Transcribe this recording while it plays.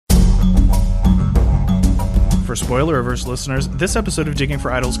For spoiler-averse listeners, this episode of Digging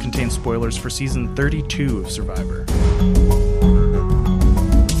for Idols contains spoilers for Season 32 of Survivor.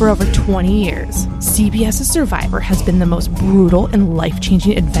 For over 20 years, CBS's Survivor has been the most brutal and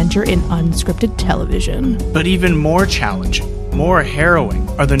life-changing adventure in unscripted television. But even more challenging, more harrowing,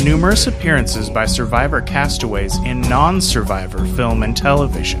 are the numerous appearances by Survivor castaways in non-Survivor film and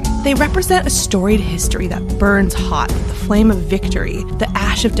television. They represent a storied history that burns hot with the flame of victory, the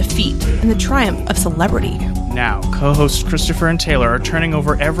ash of defeat, and the triumph of celebrity. Now, co-hosts Christopher and Taylor are turning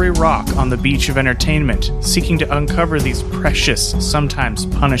over every rock on the beach of entertainment, seeking to uncover these precious, sometimes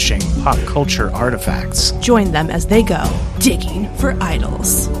punishing, pop culture artifacts. Join them as they go digging for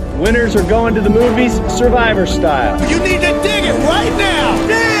idols. Winners are going to the movies Survivor style. You need to dig it right now!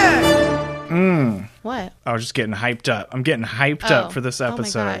 Dig! What? I was just getting hyped up. I'm getting hyped up for this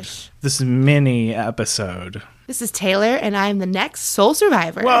episode. Oh my gosh. This mini episode. This is Taylor, and I'm the next sole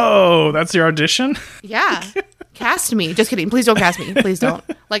survivor. Whoa, that's your audition? Yeah. Cast me. Just kidding. Please don't cast me. Please don't.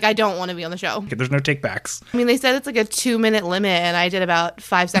 Like, I don't want to be on the show. Okay, there's no takebacks. I mean, they said it's like a 2-minute limit, and I did about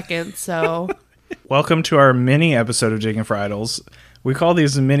 5 seconds, so... Welcome to our mini episode of Digging for Idols. We call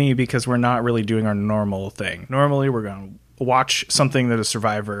these mini because we're not really doing our normal thing. Normally, we're going to watch something that a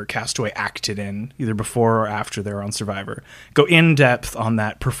Survivor castaway acted in, either before or after they were on Survivor. Go in depth on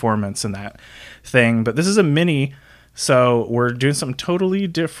that performance and that thing. But this is a mini, so we're doing something totally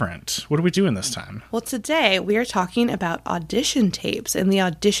different. What are we doing this time? Well, today we are talking about audition tapes and the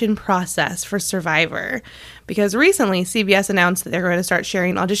audition process for Survivor. Because recently, CBS announced that they're going to start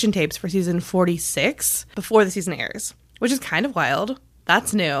sharing audition tapes for season 46 before the season airs, which is kind of wild.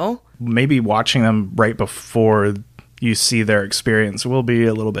 That's new. Maybe watching them right before you see their experience will be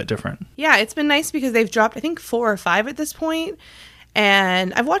a little bit different. Yeah, it's been nice because they've dropped, I think, 4 or 5 at this point.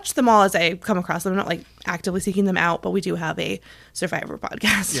 And I've watched them all as I come across them. I'm not like actively seeking them out, but we do have a Survivor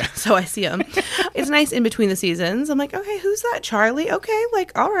podcast. Yeah. So I see them. It's nice in between the seasons. I'm like, okay, who's that? Charlie? Okay,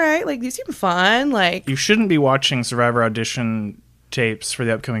 like, all right. Like, these seem fun. Like, you shouldn't be watching Survivor audition tapes for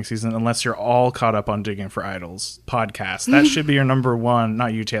the upcoming season unless you're all caught up on Digging for Idols podcast. That should be your number one,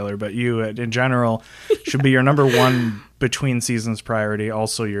 not you, Taylor, but you in general should be your number one between seasons priority,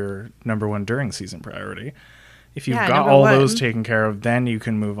 also your number one during season priority. If you've got all those taken care of, then you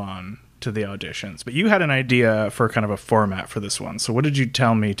can move on to the auditions. But you had an idea for kind of a format for this one. So what did you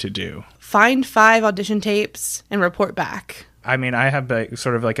tell me to do? Find 5 audition tapes and report back. I mean, I have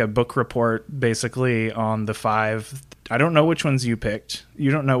sort of like a book report basically on the 5. I don't know which ones you picked.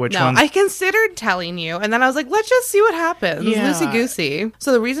 You don't know which ones. I considered telling you, and then I was like, let's just see what happens. Yeah. Loosey-goosey.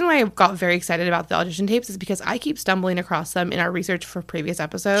 So the reason why I got very excited about the audition tapes is because I keep stumbling across them in our research for previous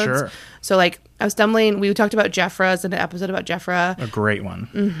episodes. Sure. So, like, I was stumbling. We talked about Jeffra's in an episode about Jeffra. A great one.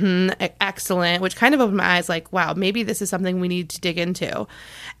 Mm-hmm. Excellent. Which kind of opened my eyes like, wow, maybe this is something we need to dig into.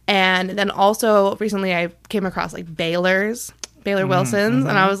 And then also recently I came across like Baylor Wilson's,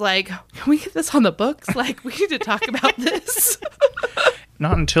 and I was like, can we get this on the books? Like, we need to talk about this.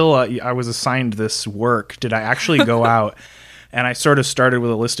 Not until I was assigned this work did I actually go out, and I sort of started with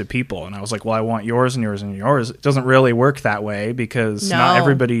a list of people, and I was like, well, I want yours and yours and yours. It doesn't really work that way because not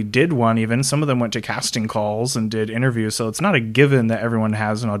everybody did one even. Some of them went to casting calls and did interviews, so it's not a given that everyone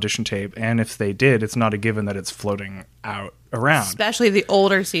has an audition tape, and if they did, it's not a given that it's floating out around. Especially the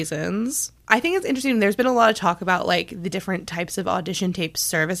older seasons. I think it's interesting. There's been a lot of talk about like the different types of audition tape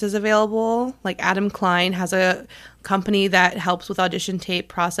services available. Like Adam Klein has a company that helps with audition tape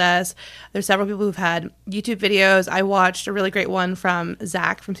process. There's several people who've had YouTube videos. I watched a really great one from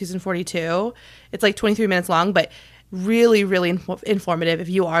Zach from season 42. It's like 23 minutes long, but really, really informative. If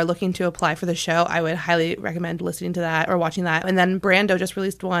you are looking to apply for the show, I would highly recommend listening to that or watching that. And then Brando just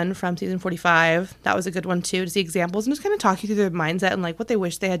released one from season 45. That was a good one too, to see examples and just kind of talk you through their mindset and like what they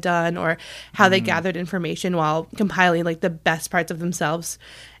wish they had done or how they gathered information while compiling like the best parts of themselves.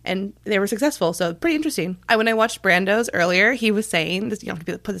 And they were successful. So pretty interesting. When I watched Brando's earlier, he was saying this, you don't have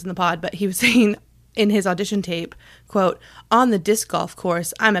to put this in the pod, but he was saying in his audition tape, quote, "On the disc golf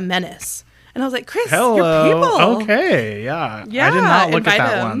course, I'm a menace." And I was like, Chris, hello. You're people. Okay, yeah. Yeah, I did not look at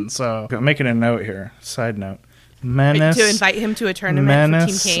that him. one, so I'm making a note here. Side note. Menace. To invite him to a tournament for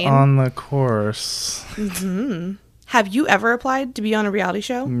Team Kane. On the course. Mm-hmm. Have you ever applied to be on a reality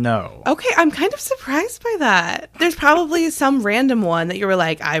show? No. Okay, I'm kind of surprised by that. There's probably some random one that you were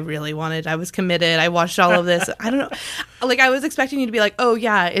like, I really wanted, I was committed, I watched all of this. I don't know. Like, I was expecting you to be like, oh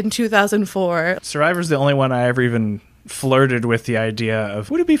yeah, in 2004. Survivor's the only one I ever even flirted with the idea of,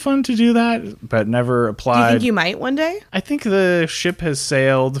 would it be fun to do that? But never applied. Do you think you might one day? I think the ship has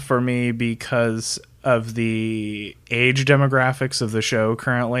sailed for me because of the age demographics of the show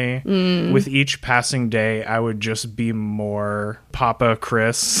currently. With each passing day, I would just be more Papa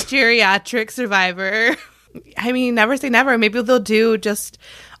Chris. Geriatric Survivor. I mean, never say never. Maybe they'll do just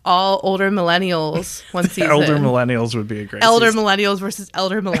all older millennials one season. Elder millennials would be a great Elder season. millennials versus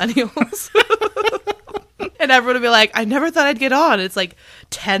elder millennials. And everyone would be like, I never thought I'd get on. It's like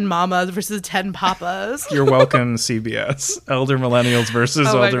 10 mamas versus 10 papas. You're welcome, CBS. Elder millennials versus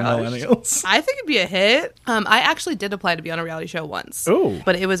Oh my elder gosh. millennials. I think it'd be a hit. I actually did apply to be on a reality show once. Oh.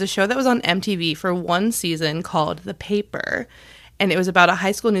 But it was a show that was on MTV for one season called The Paper. And it was about a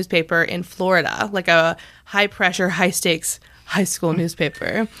high school newspaper in Florida, like a high pressure, high stakes high school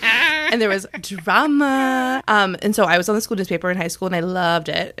newspaper. And there was drama. And so I was on the school newspaper in high school and I loved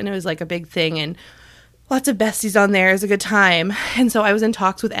it. And it was like a big thing. And lots of besties on there. It was a good time. And so I was in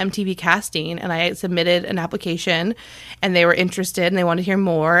talks with MTV Casting and I submitted an application and they were interested and they wanted to hear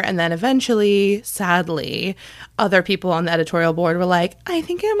more. And then eventually, sadly, other people on the editorial board were like, I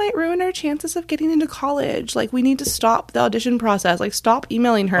think it might ruin our chances of getting into college. Like, we need to stop the audition process. Like, stop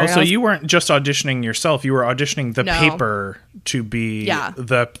emailing her. Oh, And so I was- you weren't just auditioning yourself. You were auditioning the No. paper to be Yeah.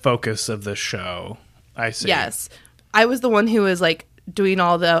 the focus of the show. I see. Yes. I was the one who was like doing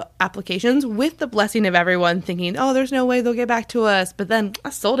all the applications with the blessing of everyone thinking, oh, there's no way they'll get back to us. But then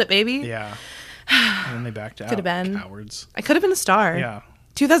I sold it, baby. Yeah. And then they backed out. Could have been. Cowards. I could have been a star. Yeah.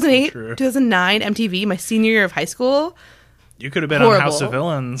 2008, True. 2009, MTV, my senior year of high school. You could have been on House Horrible. of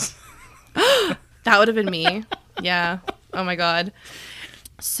Villains. That would have been me. Yeah. Oh my God.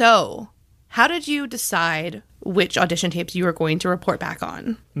 So, how did you decide which audition tapes you were going to report back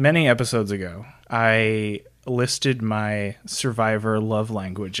on? Many episodes ago, I listed my Survivor love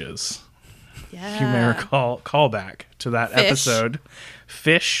languages. Yeah. You may recall callback to that Fish. episode.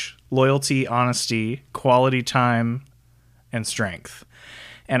 Fish, loyalty, honesty, quality time, and strength.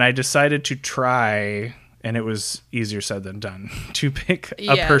 And I decided to try, and it was easier said than done, to pick a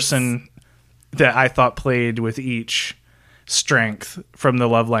Yes. person that I thought played with each strength from the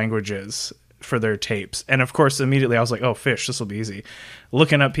love languages for their tapes. And of course, immediately I was like, oh, fish, this will be easy.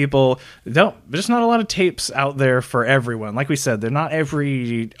 Looking up people, there's not a lot of tapes out there for everyone. Like we said, not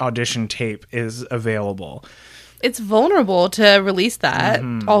every audition tape is available. It's vulnerable to release that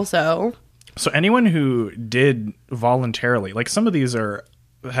also. So anyone who did voluntarily, like some of these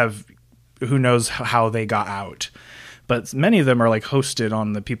have who knows how they got out, but many of them are like hosted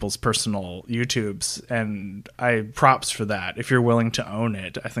on the people's personal YouTubes, and I props for that. If you're willing to own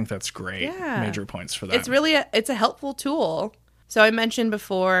it, I think that's great. Yeah. Major points for that. It's really it's a helpful tool. So I mentioned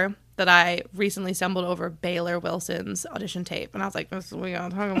before that I recently stumbled over Baylor Wilson's audition tape, and I was like, we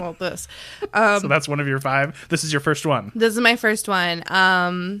gotta talk about this. So that's one of your 5. This is your first one. This is my first one.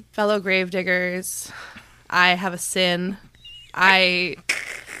 Fellow gravediggers, I have a sin. I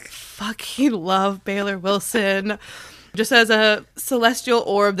fucking love Baylor Wilson. Just as a celestial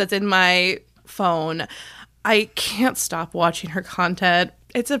orb that's in my phone, I can't stop watching her content.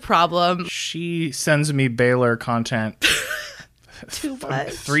 It's a problem. She sends me Baylor content Too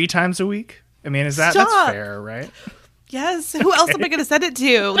much. 3 times a week. I mean, that's Stop. fair, right? Yes. Who else am I going to send it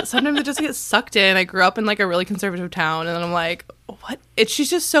to? Sometimes I just get sucked in. I grew up in like a really conservative town, and then I'm like, what? She's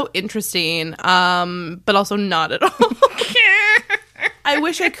just so interesting, but also not at all. I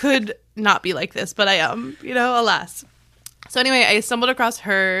wish I could not be like this, but I am, alas. So anyway, I stumbled across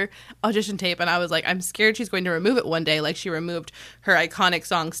her audition tape and I was like, I'm scared she's going to remove it one day like she removed her iconic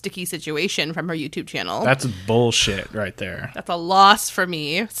song Sticky Situation from her YouTube channel. That's bullshit right there. That's a loss for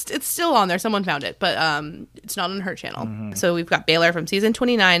me. It's still on there. Someone found it, but it's not on her channel. So we've got Baylor from season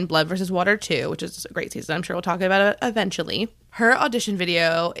 29, Blood vs. Water 2, which is a great season. I'm sure we'll talk about it eventually. Her audition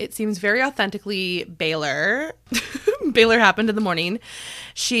video, it seems very authentically Baylor. Baylor happened in the morning.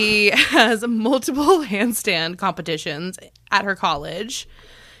 She has multiple handstand competitions at her college.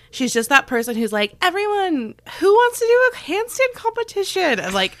 She's just that person who's like, everyone, who wants to do a handstand competition?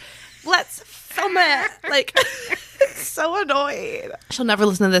 And like, let's film it. Like, it's so annoying. She'll never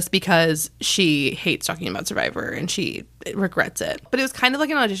listen to this because she hates talking about Survivor and she regrets it. But it was kind of like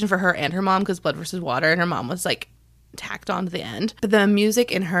an audition for her and her mom because Blood vs. Water, and her mom was like tacked on to the end. But the music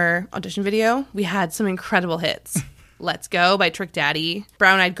in her audition video, we had some incredible hits. Let's Go by Trick Daddy,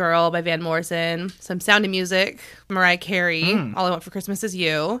 Brown Eyed Girl by Van Morrison, some Sound of Music, Mariah Carey, All I Want for Christmas Is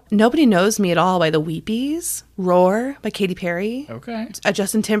You, Nobody Knows Me at All by the Weepies, Roar by Katy Perry, Okay. a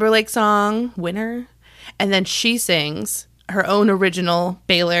Justin Timberlake song, Winner, and then she sings her own original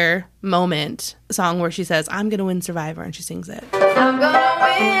Baylor moment song where she says, I'm gonna win Survivor, and she sings it. I'm gonna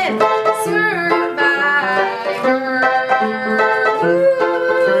win Survivor.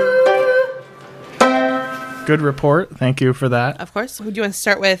 Good report. Thank you for that. Of course. Would you want to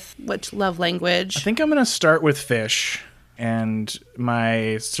start with which love language? I think I'm going to start with fish And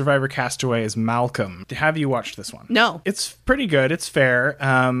my Survivor castaway is Malcolm. Have you watched this one? No. It's pretty good. It's fair.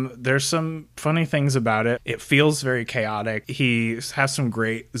 There's some funny things about it. It feels very chaotic. He has some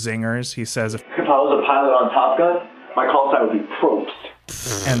great zingers. He says, If I was a pilot on Top Gun, my call sign would be Probst.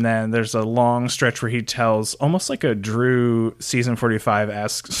 and then there's a long stretch where he tells almost like a Drew season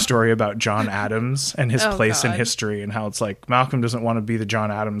 45-esque story about John Adams and his place in history, and how it's like Malcolm doesn't want to be the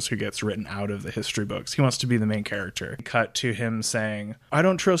John Adams who gets written out of the history books. He wants to be the main character. Cut to him saying, I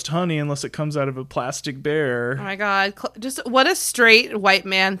don't trust honey unless it comes out of a plastic bear. Oh my God. Just what a straight white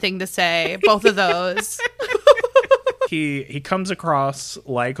man thing to say. Both of those. He comes across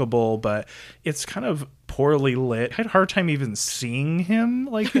likable, but it's kind of poorly lit. I had a hard time even seeing him,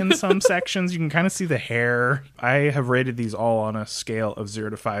 like, in some sections. You can kind of see the hair. I have rated these all on a scale of 0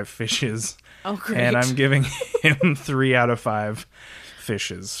 to 5 fishes. Oh, great. And I'm giving him 3 out of 5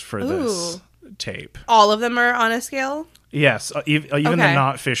 fishes for this tape. All of them are on a scale? Yes. Even the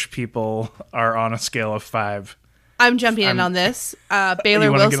not fish people are on a scale of 5. I'm jumping in on this.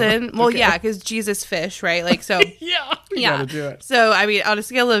 Baylor Wilson. Well, okay. yeah, because Jesus fish, right? Like, so. Yeah. You Yeah. gotta do it. So, I mean, on a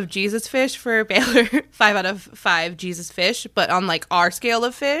scale of Jesus fish for Baylor, 5 out of 5 Jesus fish. But on, like, our scale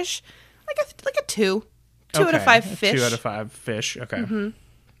of fish, like a 2. 2 out of 5 fish. 2 out of 5 fish. Okay. Mm-hmm.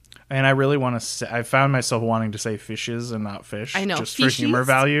 And I really want to say, I found myself wanting to say fishes and not fish. I know. Just Fishies? for humor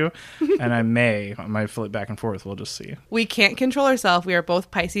value. And I might flip back and forth. We'll just see. We can't control ourselves. We are both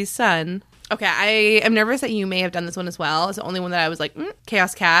Pisces sun. Okay, I am nervous that you may have done this one as well. It's the only one that I was like,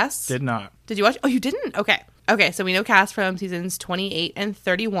 Chaos Cast. Did not. Did you watch? Oh, you didn't? Okay, so we know Cass from seasons 28 and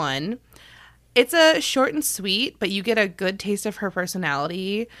 31. It's a short and sweet, but you get a good taste of her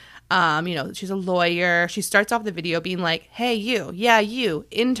personality. She's a lawyer. She starts off the video being like, hey, you,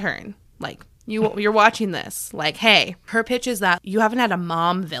 intern. Like, you're watching this. Like, hey. Her pitch is that you haven't had a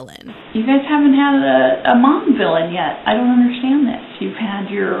mom villain. You guys haven't had a mom villain yet. I don't understand this. You've had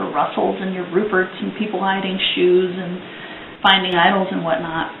your Russells and your Ruperts and people hiding shoes and finding idols and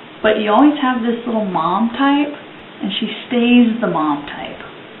whatnot. But you always have this little mom type, and she stays the mom type.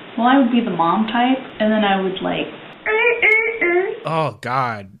 Well, I would be the mom type, and then I would like... Oh,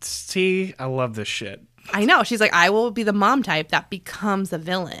 God. See? I love this shit. I know. She's like, I will be the mom type that becomes the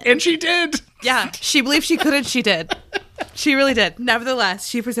villain. And she did. Yeah. She believed she could and she did. She really did. Nevertheless,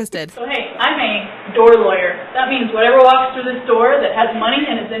 she persisted. So, hey, I'm a door lawyer. That means whatever walks through this door that has money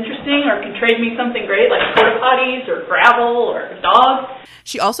and is interesting or can trade me something great like porta potties or gravel or a dog.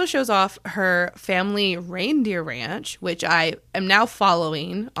 She also shows off her family reindeer ranch, which I am now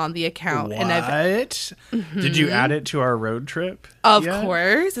following on the account. What? And Did you add it to our road trip? Of yet?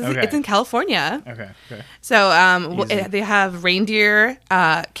 course. It's in California. Okay. So they have reindeer,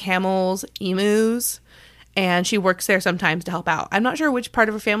 camels, emus, and she works there sometimes to help out. I'm not sure which part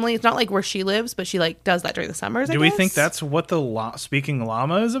of her family. It's not like where she lives, but she like does that during the summers, I Do we guess. think that's what the speaking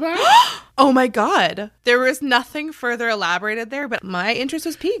llama is about? Oh my God. There was nothing further elaborated there, but my interest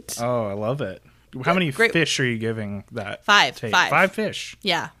was piqued. Oh, I love it. How many fish are you giving that? 5. tape? 5. 5 fish.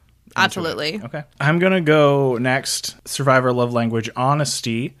 Yeah. Absolutely. Okay. I'm going to go next. Survivor Love Language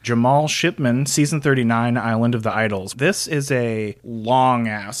Honesty. Jamal Shipman, Season 39, Island of the Idols. This is a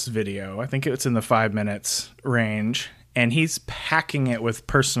long-ass video. I think it's in the 5 minutes range. And he's packing it with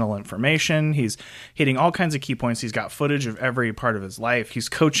personal information. He's hitting all kinds of key points. He's got footage of every part of his life. He's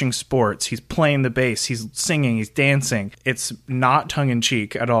coaching sports. He's playing the bass. He's singing. He's dancing. It's not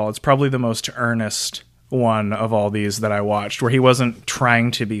tongue-in-cheek at all. It's probably the most earnest one of all these that I watched, where he wasn't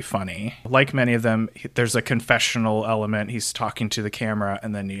trying to be funny. Like many of them, there's a confessional element. He's talking to the camera,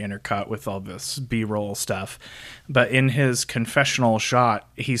 and then you intercut with all this B-roll stuff. But in his confessional shot,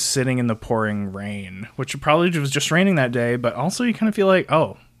 he's sitting in the pouring rain, which probably was just raining that day, but also you kind of feel like,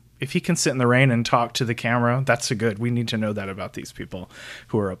 oh, if he can sit in the rain and talk to the camera, that's good. We need to know that about these people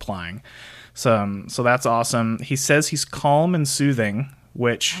who are applying. So that's awesome. He says he's calm and soothing,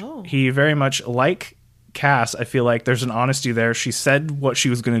 which he very much like Cass. I feel like there's an honesty there. She said what she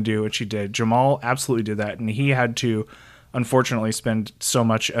was going to do, and she did. Jamal absolutely did that, and he had to, unfortunately, spend so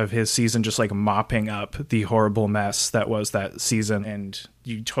much of his season just like mopping up the horrible mess that was that season, and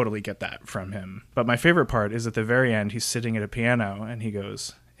you totally get that from him. But my favorite part is at the very end, he's sitting at a piano, and he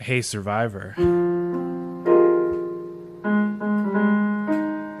goes, "Hey, Survivor."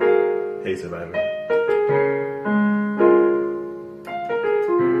 Hey, Survivor.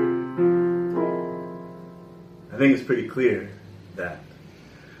 I think it's pretty clear that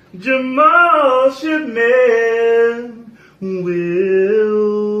Jamal Shipman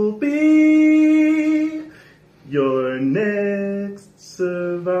will be your next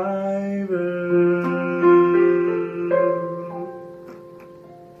survivor.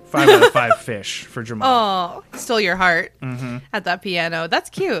 5 out of 5 fish for Jamal. Oh, stole your heart at that piano. That's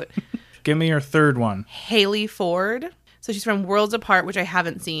cute. Give me your third one. Haley Ford. So she's from Worlds Apart, which I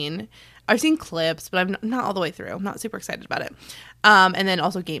haven't seen. I've seen clips, but I'm not all the way through. I'm not super excited about it. And then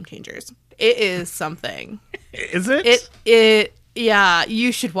also Game Changers. It is something. Is it? Yeah,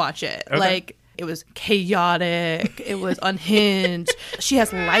 you should watch it. Okay. Like, it was chaotic. It was unhinged. She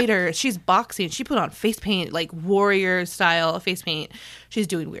has lighters. She's boxing. She put on face paint, like warrior style face paint. She's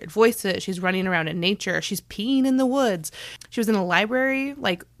doing weird voices. She's running around in nature. She's peeing in the woods. She was in a library,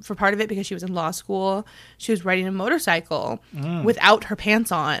 like, for part of it because she was in law school. She was riding a motorcycle without her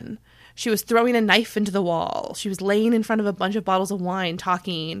pants on. She was throwing a knife into the wall. She was laying in front of a bunch of bottles of wine,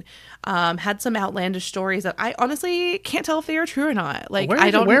 talking. Had some outlandish stories that I honestly can't tell if they are true or not. Like,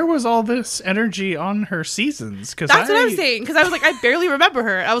 Where was all this energy on her seasons? That's what I was saying. Because I was like, I barely remember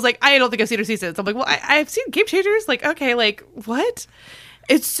her. I was like, I don't think I've seen her seasons. I'm like, well, I've seen Game Changers. Like, okay, like, what?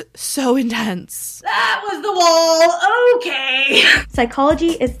 It's so intense. That was the wall. Okay.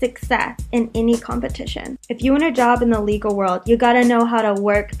 Psychology is success in any competition. If you want a job in the legal world, you gotta know how to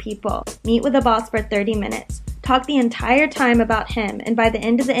work people. Meet with a boss for 30 minutes. Talk the entire time about him, and by the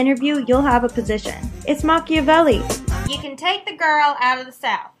end of the interview, you'll have a position. It's Machiavelli. You can take the girl out of the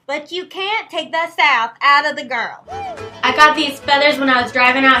South, but you can't take the South out of the girl. I got these feathers when I was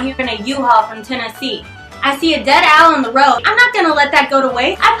driving out here in a U-Haul from Tennessee. I see a dead owl on the road. I'm not gonna let that go to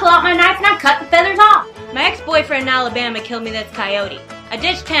waste. I pull out my knife and I cut the feathers off. My ex-boyfriend in Alabama killed me this coyote. I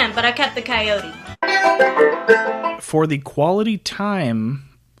ditched him, but I kept the coyote. For the quality time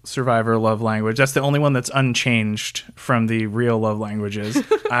Survivor love language, that's the only one that's unchanged from the real love languages.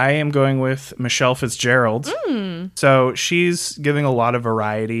 I am going with Michelle Fitzgerald. So she's giving a lot of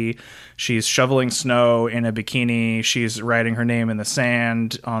variety. She's shoveling snow in a bikini. She's writing her name in the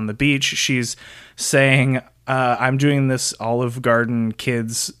sand on the beach. She's saying, I'm doing this Olive Garden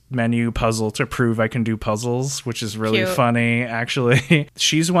kids menu puzzle to prove I can do puzzles, which is really funny, actually.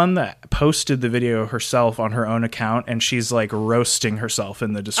 She's one that posted the video herself on her own account, and she's like roasting herself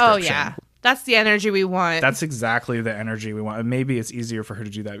in the description. Oh, yeah. That's the energy we want. That's exactly the energy we want. Maybe it's easier for her to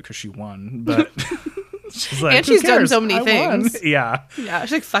do that because she won, but she's like, and she's who done cares? so many I things. won. Yeah. Yeah,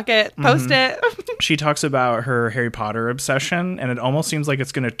 she's like, fuck it. Post it. She talks about her Harry Potter obsession, and it almost seems like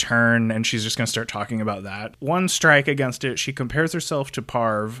it's going to turn, and she's just going to start talking about that. One strike against it, she compares herself to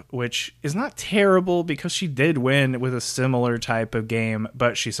Parv, which is not terrible because she did win with a similar type of game,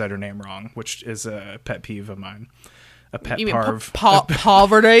 but she said her name wrong, which is a pet peeve of mine. A pet You mean Parv.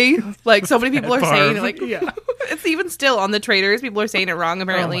 poverty? Like, so many people are Parv. saying it. Like, Yeah. It's even still on the traders. People are saying it wrong,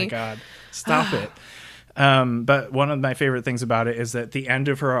 apparently. Oh my God. Stop it. But one of my favorite things about it is that the end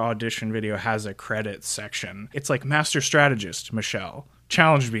of her audition video has a credits section. It's like Master Strategist, Michelle.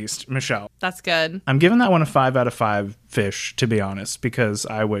 Challenge Beast, Michelle. That's good. I'm giving that one a 5 out of 5 fish, to be honest, because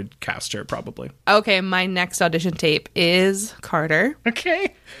I would cast her probably. Okay, my next audition tape is Carter.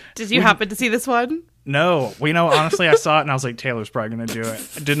 Okay. Did you happen to see this one? No. Well, honestly, I saw it and I was like, Taylor's probably going to do it.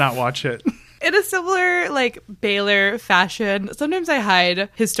 I did not watch it. In a similar, like, Baylor fashion, sometimes I hide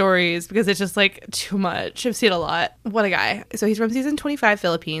his stories because it's just, like, too much. I've seen a lot. What a guy. So he's from season 25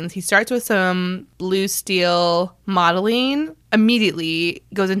 Philippines. He starts with some blue steel modeling, immediately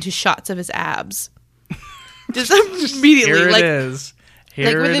goes into shots of his abs. Just immediately. Here like, it is. Here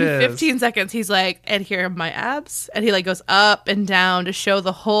like within it is. 15 seconds, he's like, and here are my abs. And he like goes up and down to show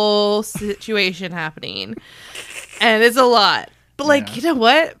the whole situation happening. And it's a lot. But like, you know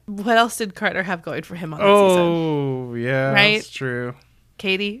what? What else did Carter have going for him on this season? Oh, yeah, Right? that's true.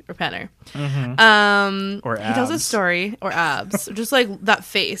 Katie or Penner? Or He tells a abs. story, or abs, just like that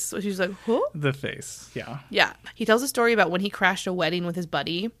face, which he's like, who? The face, yeah. Yeah. He tells a story about when he crashed a wedding with his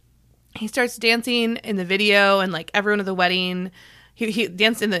buddy. He starts dancing in the video, and like everyone at the wedding, he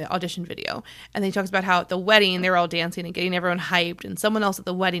danced in the audition video. And then he talks about how at the wedding, they were all dancing and getting everyone hyped. And someone else at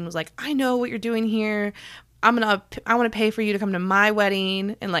the wedding was like, I know what you're doing here. I want to pay for you to come to my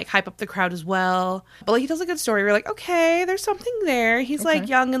wedding and like hype up the crowd as well. But like he tells a good story. We're like, okay, there's something there. He's like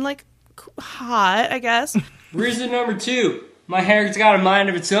young and like hot, I guess. Reason number 2. My hair's got a mind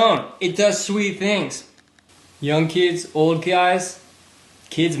of its own. It does sweet things. Young kids, old guys,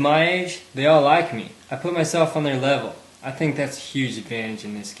 kids my age, they all like me. I put myself on their level. I think that's a huge advantage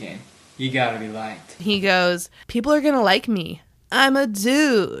in this game. You gotta be liked. He goes, people are gonna like me. I'm a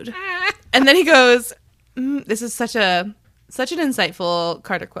dude. And then he goes, this is such an insightful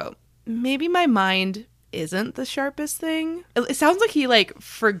Carter quote. Maybe my mind isn't the sharpest thing. It sounds like he like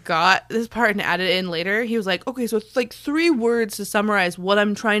forgot this part and added it in later. He was like, okay, so it's like 3 words to summarize what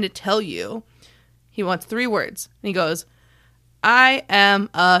I'm trying to tell you. He wants 3 words. And he goes, I am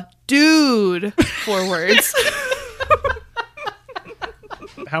a dude. 4 words.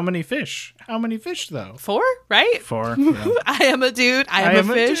 How many fish? How many fish, though? 4, right? 4. Yeah. I am a dude. I am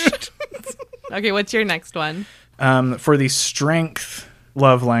a fish. Okay, what's your next one? For the strength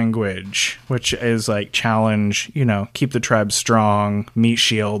love language, which is like challenge, keep the tribe strong, meet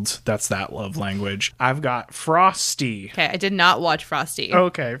shields. That's that love language. I've got Frosty. Okay, I did not watch Frosty.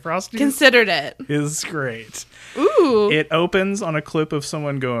 Okay, Frosty. Considered it. Is great. Ooh. It opens on a clip of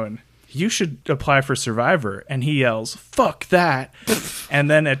someone going, "You should apply for Survivor." And he yells, "Fuck that." And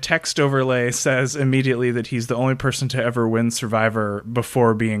then a text overlay says immediately that he's the only person to ever win Survivor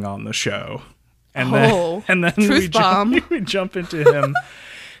before being on the show. And then truth bomb. We jump into him.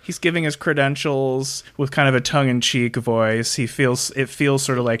 He's giving his credentials with kind of a tongue-in-cheek voice. It feels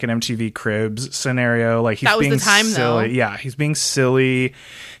sort of like an MTV Cribs scenario. Like he's that was being the time, silly. though. Yeah, he's being silly.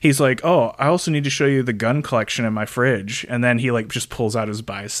 He's like, "Oh, I also need to show you the gun collection in my fridge." And then he like just pulls out his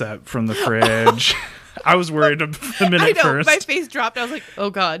bicep from the fridge. I was worried a minute first. My face dropped. I was like, "Oh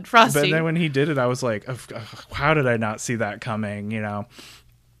God, Frosty!" But then when he did it, I was like, "How did I not see that coming?"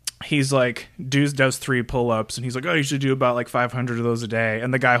 He's like, does 3 pull-ups, and he's like, "Oh, you should do about like 500 of those a day."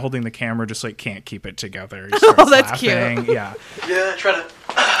 And the guy holding the camera just like can't keep it together. He starts that's laughing. cute. Yeah. Yeah, I try to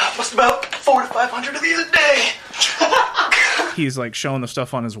bust about 400 to 500 of these a day. He's like showing the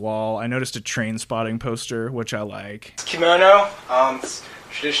stuff on his wall. I noticed a Train Spotting poster, which I like. Kimono, it's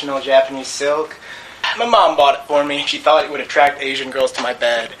traditional Japanese silk. My mom bought it for me. She thought it would attract Asian girls to my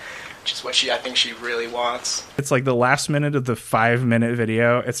bed, which is what I think she really wants. It's like the last minute of the 5-minute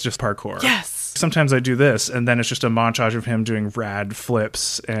video. It's just parkour. Yes. Sometimes I do this, and then it's just a montage of him doing rad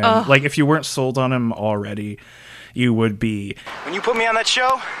flips. And like, if you weren't sold on him already, you would be. When you put me on that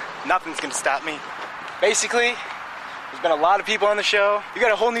show, nothing's going to stop me. Basically, there's been a lot of people on the show. You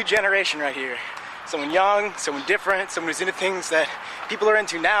got a whole new generation right here. Someone young, someone different, someone who's into things that people are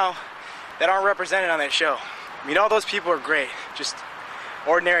into now that aren't represented on that show. I mean, all those people are great. Just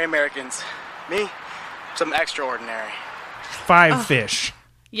ordinary Americans. Me, some extraordinary. 5 fish.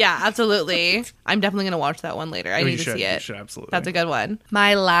 Yeah, absolutely. I'm definitely going to watch that one later. I need to see it. You should, absolutely. That's a good one.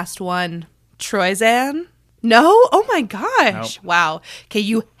 My last one, Troyzan. No? Oh my gosh. Nope. Wow. Okay,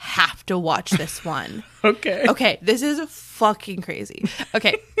 you have to watch this one. Okay, this is fucking crazy.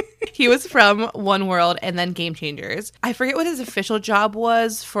 Okay, he was from One World and then Game Changers. I forget what his official job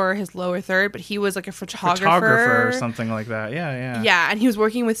was for his lower third, but he was like a photographer or something like that. Yeah. Yeah, and he was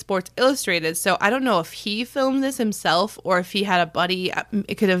working with Sports Illustrated, so I don't know if he filmed this himself or if he had a buddy.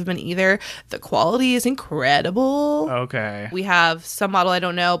 It could have been either. The quality is incredible. Okay. We have some model I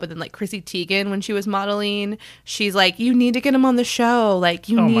don't know, but then like Chrissy Teigen, when she was modeling, she's like, "You need to get him on the show. Like,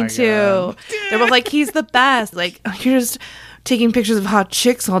 you need to." God. They're both like, "He's the best. Like, you're just taking pictures of hot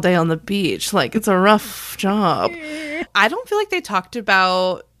chicks all day on the beach. Like, it's a rough job." I don't feel like they talked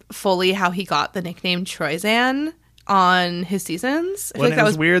about fully how he got the nickname Troyzan on his seasons. I feel like it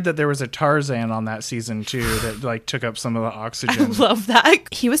was weird that there was a Tarzan on that season too that like took up some of the oxygen. I love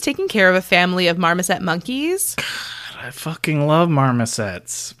that. He was taking care of a family of marmoset monkeys. I fucking love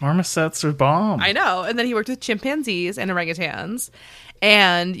marmosets. Marmosets are bomb. I know. And then he worked with chimpanzees and orangutans.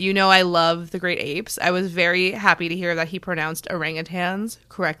 And I love the great apes. I was very happy to hear that he pronounced orangutans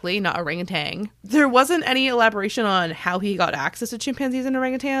correctly, not orangutan. There wasn't any elaboration on how he got access to chimpanzees and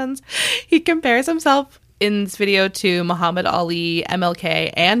orangutans. He compares himself in this video to Muhammad Ali,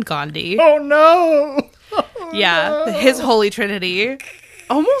 MLK, and Gandhi. Oh no! Yeah, his holy trinity.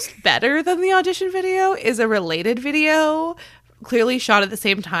 Almost better than the audition video is a related video, clearly shot at the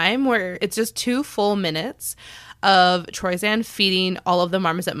same time, where it's just 2 full minutes of Troyzan feeding all of the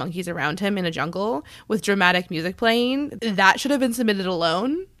marmoset monkeys around him in a jungle with dramatic music playing. That should have been submitted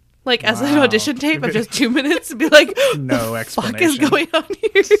alone, like as an audition tape of just 2 minutes, and be like, no explanation. What the fuck is going on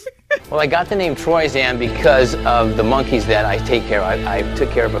here? Well, I got the name Troyzan because of the monkeys that I take care of. I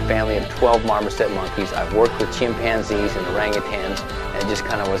took care of a family of 12 marmoset monkeys. I've worked with chimpanzees and orangutans, and it just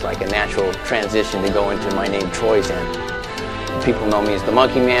kind of was like a natural transition to go into my name Troyzan. People know me as the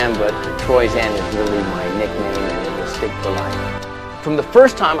Monkey Man, but Troyzan is really my nickname, and it will stick for life. From the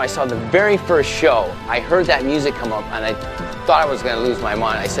first time I saw the very first show, I heard that music come up, and I thought I was going to lose my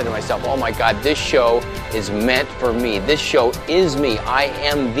mind. I said to myself, "Oh my God, this show is meant for me. This show is me. I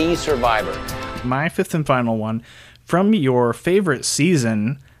am the survivor." My 5th and final one, from your favorite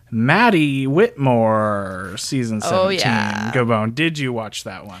season, Maddie Whitmore, season 17. Oh, yeah. Go Bone. Did you watch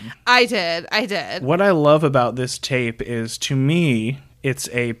that one? I did. What I love about this tape is, to me, it's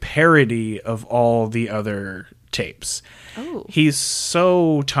a parody of all the other tapes. Oh. He's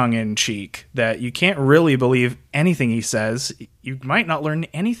so tongue-in-cheek that you can't really believe anything he says. you might not learn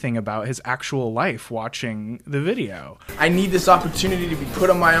anything about his actual life watching the video. I need this opportunity to be put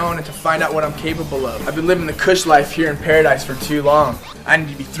on my own and to find out what I'm capable of. I've been living the cush life here in paradise for too long. I need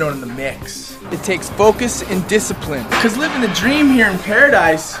to be thrown in the mix. It takes focus and discipline. Because living the dream here in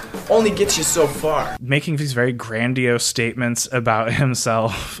paradise only gets you so far. Making these very grandiose statements about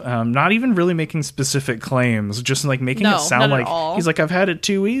himself, not even really making specific claims, just like making it sound like he's like, I've had it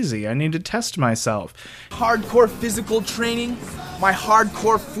too easy. I need to test myself. Hardcore physical training, my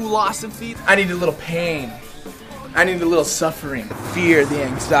hardcore philosophy. I need a little pain. I need a little suffering. The fear, the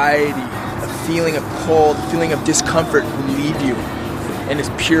anxiety, the feeling of cold, the feeling of discomfort will leave you. And it's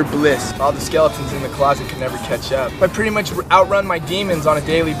pure bliss. All the skeletons in the closet can never catch up. I pretty much outrun my demons on a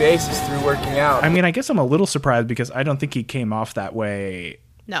daily basis through working out. I mean, I guess I'm a little surprised because I don't think he came off that way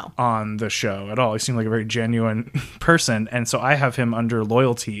No. on the show at all. He seemed like a very genuine person, and so I have him under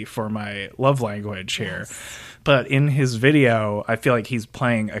loyalty for my love language here. Yes. But in his video, I feel like he's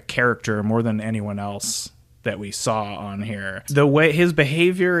playing a character more than anyone else that we saw on here. The way his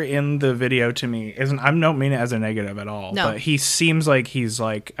behavior in the video to me isn't, I don't mean it as a negative at all, but he seems like he's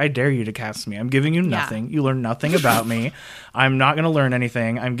like, I dare you to cast me. I'm giving you nothing. You learn nothing about me. I'm not going to learn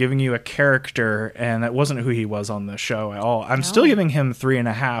anything. I'm giving you a character, and that wasn't who he was on the show at all. I'm still giving him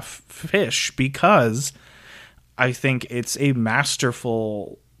 3.5 fish because I think it's a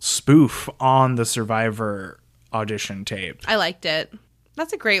masterful spoof on the Survivor audition tape. I liked it.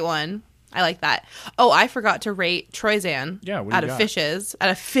 That's a great one. I like that. Oh, I forgot to rate Troyzan out of fishes. Out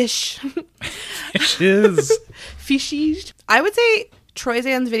of fish. Fishes. Fishies. I would say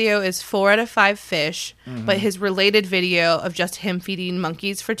Troyzan's video is 4 out of 5 fish, but his related video of just him feeding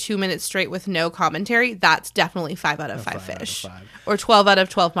monkeys for 2 minutes straight with no commentary, that's definitely 5 out of 5 fish. Or 12 out of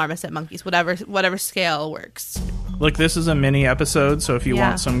 12 marmoset monkeys, whatever scale works. Look, this is a mini episode, so if you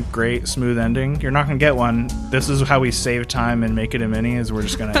want some great smooth ending, you're not going to get one. This is how we save time and make it a mini, is we're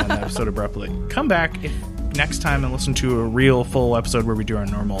just going to end the episode abruptly. Come back next time and listen to a real full episode where we do our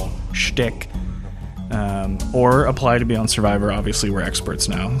normal shtick. Or apply to be on Survivor. Obviously, we're experts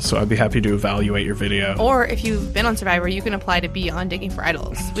now, so I'd be happy to evaluate your video. Or if you've been on Survivor, you can apply to be on Digging for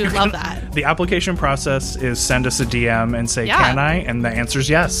Idols. We would love that. The application process is send us a DM and say, can I? And the answer is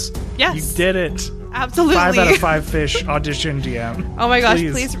yes. Yes. You did it. Absolutely. 5 out of 5 fish audition DM. Oh my gosh,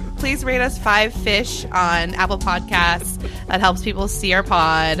 please rate us 5 fish on Apple Podcasts. That helps people see our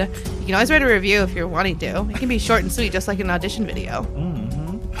pod. You can always write a review if you're wanting to. It can be short and sweet, just like an audition video.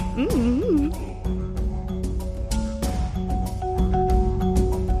 Mm-hmm.